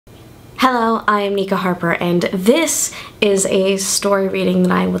Hello, I am Nika Harper, and this is a story reading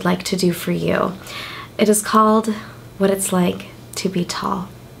that I would like to do for you. It is called What It's Like to Be Tall.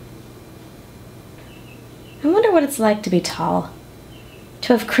 I wonder what it's like to be tall.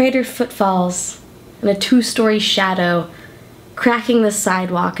 To have cratered footfalls and a two-story shadow cracking the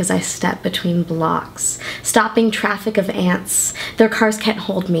sidewalk as I step between blocks, stopping traffic of ants. Their cars can't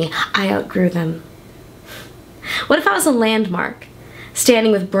hold me. I outgrew them. What if I was a landmark?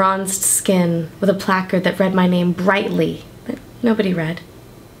 Standing with bronzed skin, with a placard that read my name brightly, but nobody read.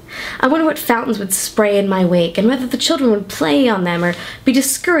 I wonder what fountains would spray in my wake, and whether the children would play on them or be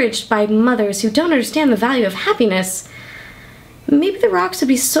discouraged by mothers who don't understand the value of happiness. Maybe the rocks would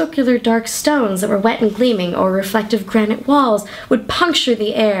be circular dark stones that were wet and gleaming, or reflective granite walls would puncture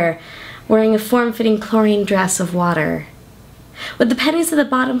the air, wearing a form-fitting chlorine dress of water. Would the pennies at the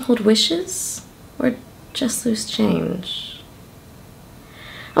bottom hold wishes, or just loose change?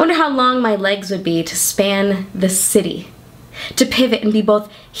 I wonder how long my legs would be to span the city, to pivot and be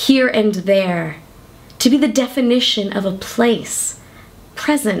both here and there, to be the definition of a place,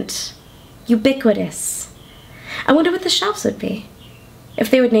 present, ubiquitous. I wonder what the shelves would be,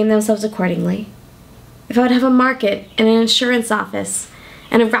 if they would name themselves accordingly, if I would have a market and an insurance office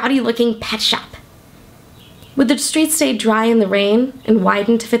and a rowdy-looking pet shop. Would the streets stay dry in the rain and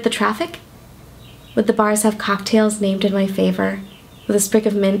widen to fit the traffic? Would the bars have cocktails named in my favor, with a sprig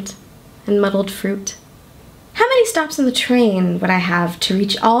of mint and muddled fruit? How many stops on the train would I have to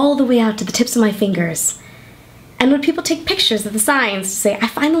reach all the way out to the tips of my fingers? And would people take pictures of the signs to say, I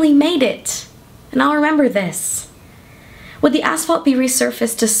finally made it, and I'll remember this? Would the asphalt be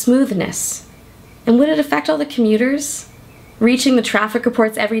resurfaced to smoothness? And would it affect all the commuters, reaching the traffic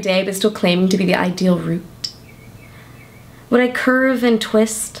reports every day but still claiming to be the ideal route? Would I curve and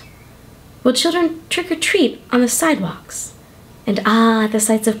twist? Will children trick-or-treat on the sidewalks? And the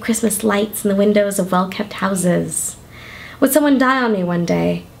sights of Christmas lights in the windows of well-kept houses. Would someone die on me one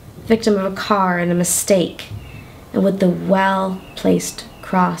day, victim of a car and a mistake? And would the well-placed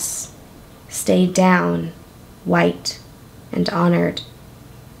cross stay down, white and honored?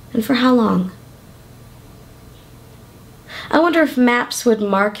 And for how long? I wonder if maps would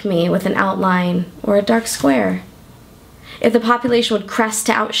mark me with an outline or a dark square. If the population would crest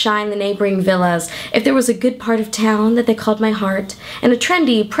to outshine the neighboring villas, if there was a good part of town that they called my heart, and a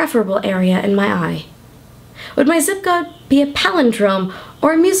trendy, preferable area in my eye. Would my zip code be a palindrome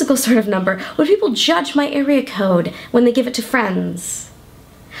or a musical sort of number? Would people judge my area code when they give it to friends?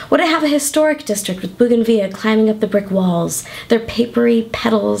 Would I have a historic district with bougainvillea climbing up the brick walls, their papery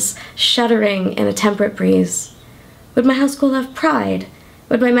petals shuddering in a temperate breeze? Would my house school have pride?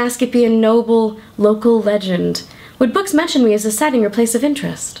 Would my mascot be a noble local legend? Would books mention me as a setting or place of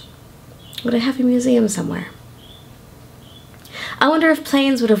interest? Would I have a museum somewhere? I wonder if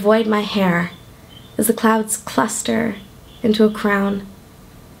planes would avoid my hair as the clouds cluster into a crown,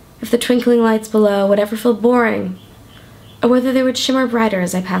 if the twinkling lights below would ever feel boring, or whether they would shimmer brighter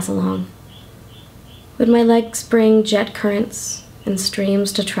as I pass along. Would my legs bring jet currents and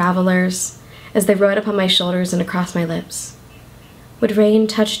streams to travelers as they rode upon my shoulders and across my lips? Would rain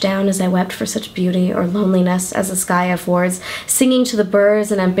touch down as I wept for such beauty or loneliness as the sky affords, singing to the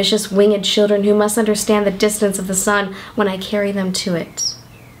birds and ambitious winged children who must understand the distance of the sun when I carry them to it?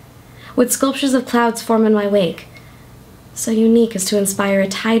 Would sculptures of clouds form in my wake, so unique as to inspire a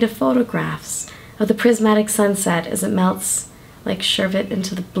tide of photographs of the prismatic sunset as it melts like sherbet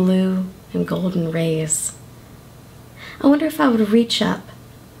into the blue and golden rays? I wonder if I would reach up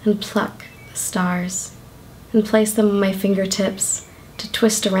and pluck the stars and place them on my fingertips to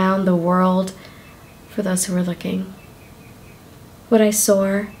twist around the world for those who were looking. Would I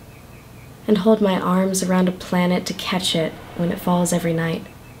soar and hold my arms around a planet to catch it when it falls every night?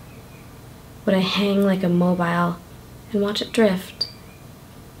 Would I hang like a mobile and watch it drift,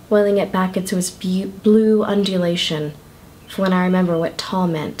 wheeling it back into its blue undulation for when I remember what tall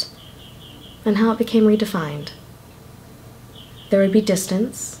meant and how it became redefined? There would be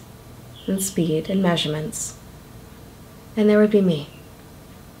distance and speed and measurements, and there would be me.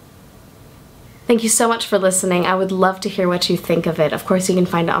 Thank you so much for listening. I would love to hear what you think of it. Of course, you can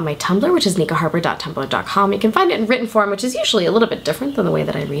find it on my Tumblr, which is nikaharper.tumblr.com. You can find it in written form, which is usually a little bit different than the way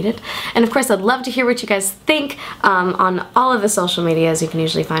that I read it. And of course, I'd love to hear what you guys think on all of the social medias. You can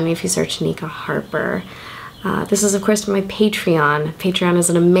usually find me if you search Nika Harper. This is, of course, my Patreon. Patreon is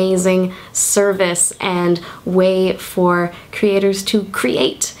an amazing service and way for creators to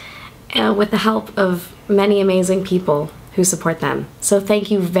create with the help of many amazing people who support them. So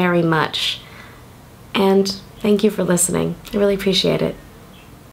thank you very much. And thank you for listening. I really appreciate it.